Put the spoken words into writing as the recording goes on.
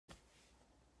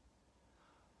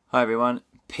Hi everyone,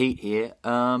 Pete here.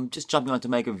 Just jumping on to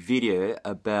make a video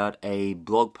about a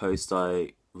blog post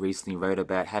I recently wrote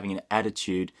about having an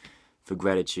attitude for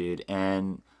gratitude.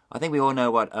 And I think we all know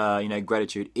what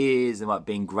gratitude is and what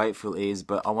being grateful is,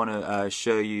 but I want to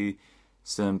show you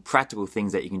some practical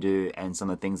things that you can do and some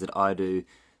of the things that I do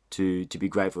to be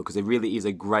grateful, because it really is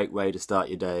a great way to start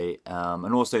your day,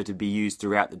 and also to be used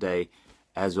throughout the day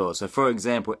as well. So for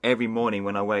example, every morning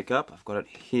when I wake up, I've got it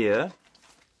here,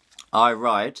 I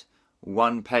write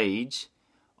one page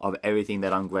of everything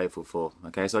that I'm grateful for.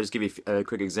 Okay, so I'll just give you a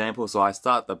quick example. So I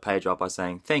start the page off by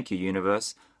saying, "Thank you,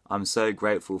 universe. I'm so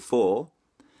grateful for,"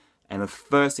 and the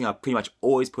first thing I pretty much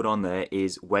always put on there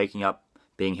is waking up,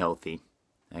 being healthy.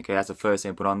 Okay, that's the first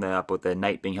thing I put on there. I put there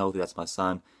Nate being healthy, that's my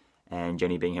son, and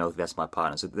Jenny being healthy, that's my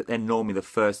partner. So they're normally the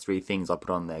first three things I put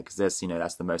on there, because that's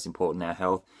the most important, our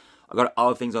health. I've got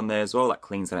other things on there as well, like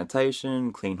clean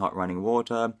sanitation, clean hot running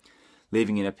water,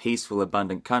 living in a peaceful,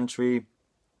 abundant country,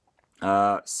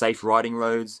 safe riding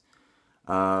roads,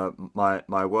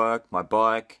 my work, my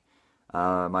bike,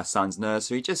 my son's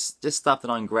nursery, just stuff that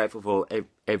I'm grateful for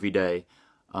every day.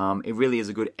 It really is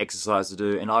a good exercise to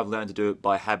do, and I've learned to do it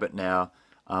by habit now.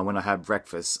 When I have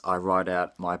breakfast, I write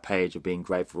out my page of being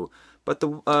grateful. But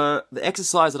the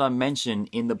exercise that I mentioned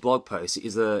in the blog post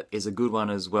is a good one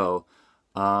as well,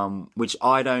 which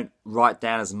I don't write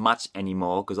down as much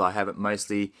anymore because I have it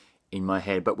mostly in my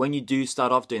head. But when you do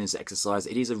start off doing this exercise,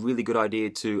 it is a really good idea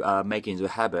to make it into a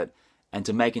habit. And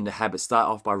to make it into a habit, start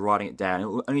off by writing it down. It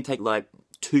will only take like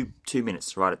two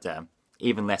minutes to write it down,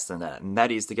 even less than that. And that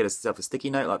is to get yourself a sticky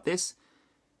note like this,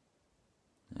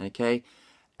 okay,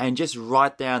 and just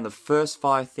write down the first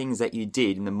 5 things that you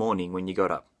did in the morning when you got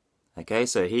up. Okay,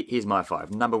 so here's my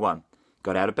 5. Number 1,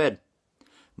 got out of bed.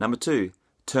 Number 2,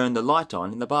 turned the light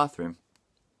on in the bathroom.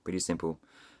 Pretty simple.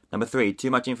 Number 3, too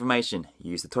much information,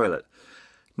 use the toilet.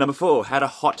 Number 4, had a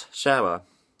hot shower.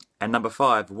 And number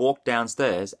 5, walked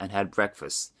downstairs and had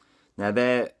breakfast. Now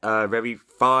they're very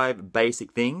 5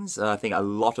 basic things. I think a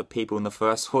lot of people in the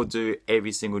first world do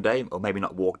every single day, or maybe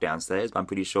not walk downstairs, but I'm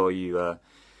pretty sure you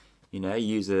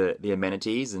use the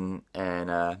amenities and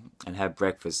have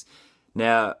breakfast.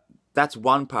 Now that's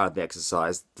one part of the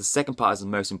exercise. The second part is the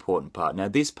most important part. Now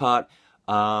this part,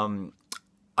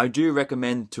 I do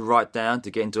recommend to write down to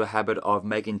get into a habit of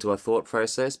making into a thought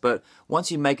process. But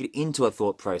once you make it into a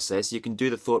thought process, you can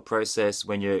do the thought process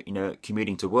when you're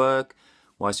commuting to work,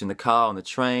 whilst you're in the car, on the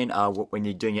train, when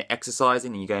you're doing your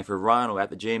exercising and you're going for a run or at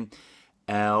the gym,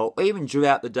 or even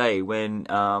throughout the day when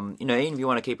even if you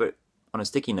want to keep it on a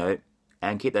sticky note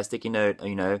and keep that sticky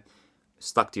note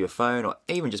stuck to your phone, or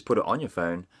even just put it on your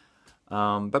phone,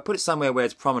 but put it somewhere where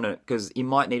it's prominent, because you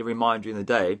might need to remind you in the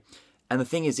day. And the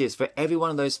thing is this, for every one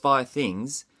of those 5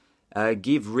 things,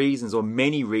 give reasons or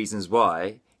many reasons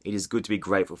why it is good to be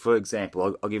grateful. For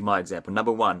example, I'll give my example.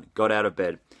 Number 1, got out of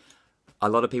bed. A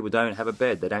lot of people don't have a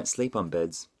bed. They don't sleep on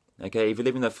beds. Okay, if you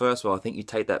live in the first world, I think you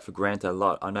take that for granted a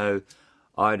lot. I know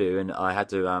I do, and I had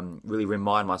to really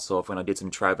remind myself when I did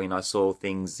some traveling. I saw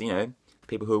things,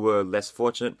 people who were less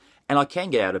fortunate, and I can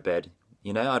get out of bed.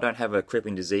 I don't have a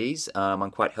crippling disease. I'm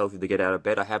quite healthy to get out of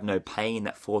bed. I have no pain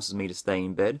that forces me to stay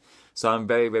in bed. So I'm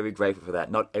very, very grateful for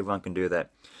that. Not everyone can do that.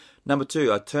 Number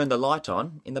 2, I turned the light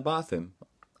on in the bathroom.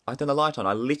 I turned the light on.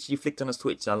 I literally flicked on a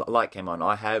switch and a light came on.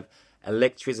 I have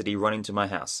electricity running to my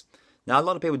house. Now, a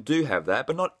lot of people do have that,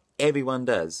 but not everyone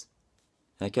does.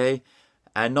 Okay?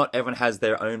 And not everyone has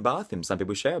their own bathroom. Some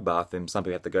people share a bathroom. Some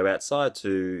people have to go outside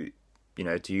to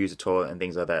use a toilet and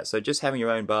things like that. So just having your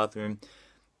own bathroom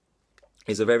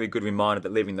is a very good reminder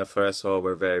that living in the first world,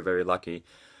 we're very, very lucky.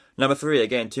 Number 3,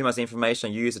 again, too much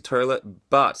information, use the toilet,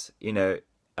 but,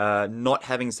 not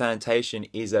having sanitation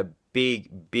is a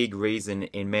big reason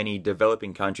in many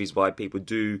developing countries why people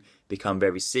do become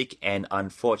very sick, and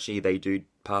unfortunately they do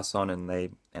pass on and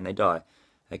they die.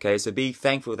 Okay, so be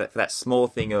thankful for that small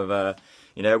thing of,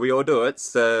 we all do it,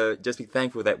 so just be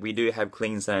thankful that we do have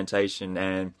clean sanitation,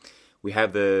 and we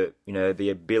have the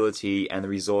ability and the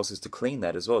resources to clean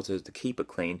that as well, to keep it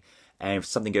clean. And if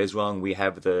something goes wrong, we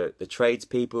have the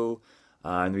tradespeople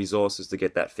and the resources to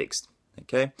get that fixed.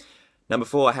 Okay. Number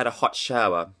 4, I had a hot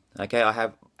shower. Okay, I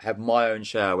have my own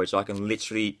shower, which I can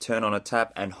literally turn on a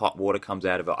tap and hot water comes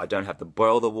out of it. I don't have to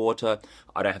boil the water.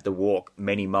 I don't have to walk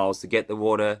many miles to get the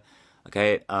water.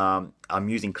 Okay, I'm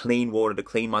using clean water to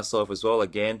clean myself as well.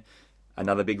 Again,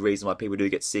 another big reason why people do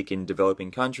get sick in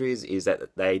developing countries is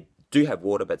that they do have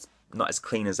water, but it's not as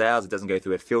clean as ours. It doesn't go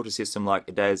through a filter system like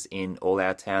it does in all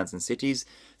our towns and cities.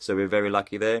 So we're very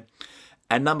lucky there.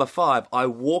 And number 5, I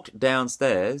walked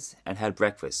downstairs and had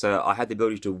breakfast. So I had the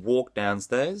ability to walk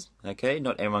downstairs, okay?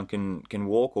 Not everyone can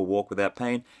walk or walk without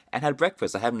pain, and had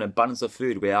breakfast. I have an abundance of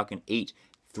food where I can eat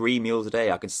 3 meals a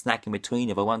day. I can snack in between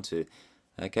if I want to.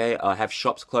 Okay, I have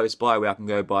shops close by where I can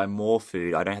go buy more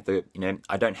food. I don't have to,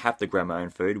 I don't have to grow my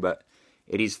own food, but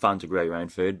it is fun to grow your own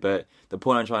food. But the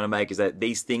point I'm trying to make is that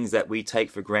these things that we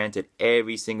take for granted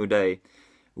every single day,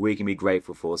 we can be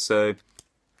grateful for. So,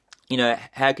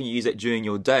 how can you use it during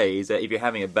your day? Is that if you're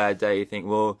having a bad day, you think,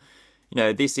 well,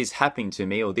 this is happening to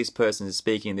me, or this person is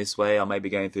speaking this way, I may be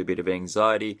going through a bit of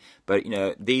anxiety, but,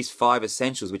 these 5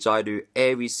 essentials, which I do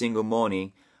every single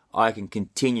morning, I can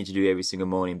continue to do every single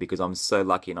morning because I'm so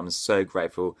lucky and I'm so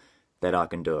grateful that I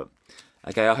can do it.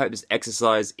 Okay, I hope this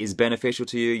exercise is beneficial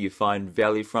to you. You find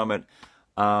value from it.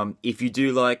 If you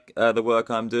do like the work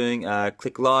I'm doing,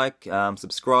 click like,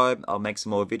 subscribe. I'll make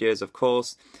some more videos, of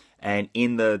course. And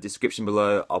in the description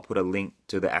below, I'll put a link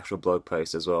to the actual blog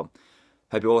post as well.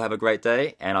 Hope you all have a great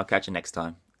day, and I'll catch you next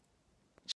time.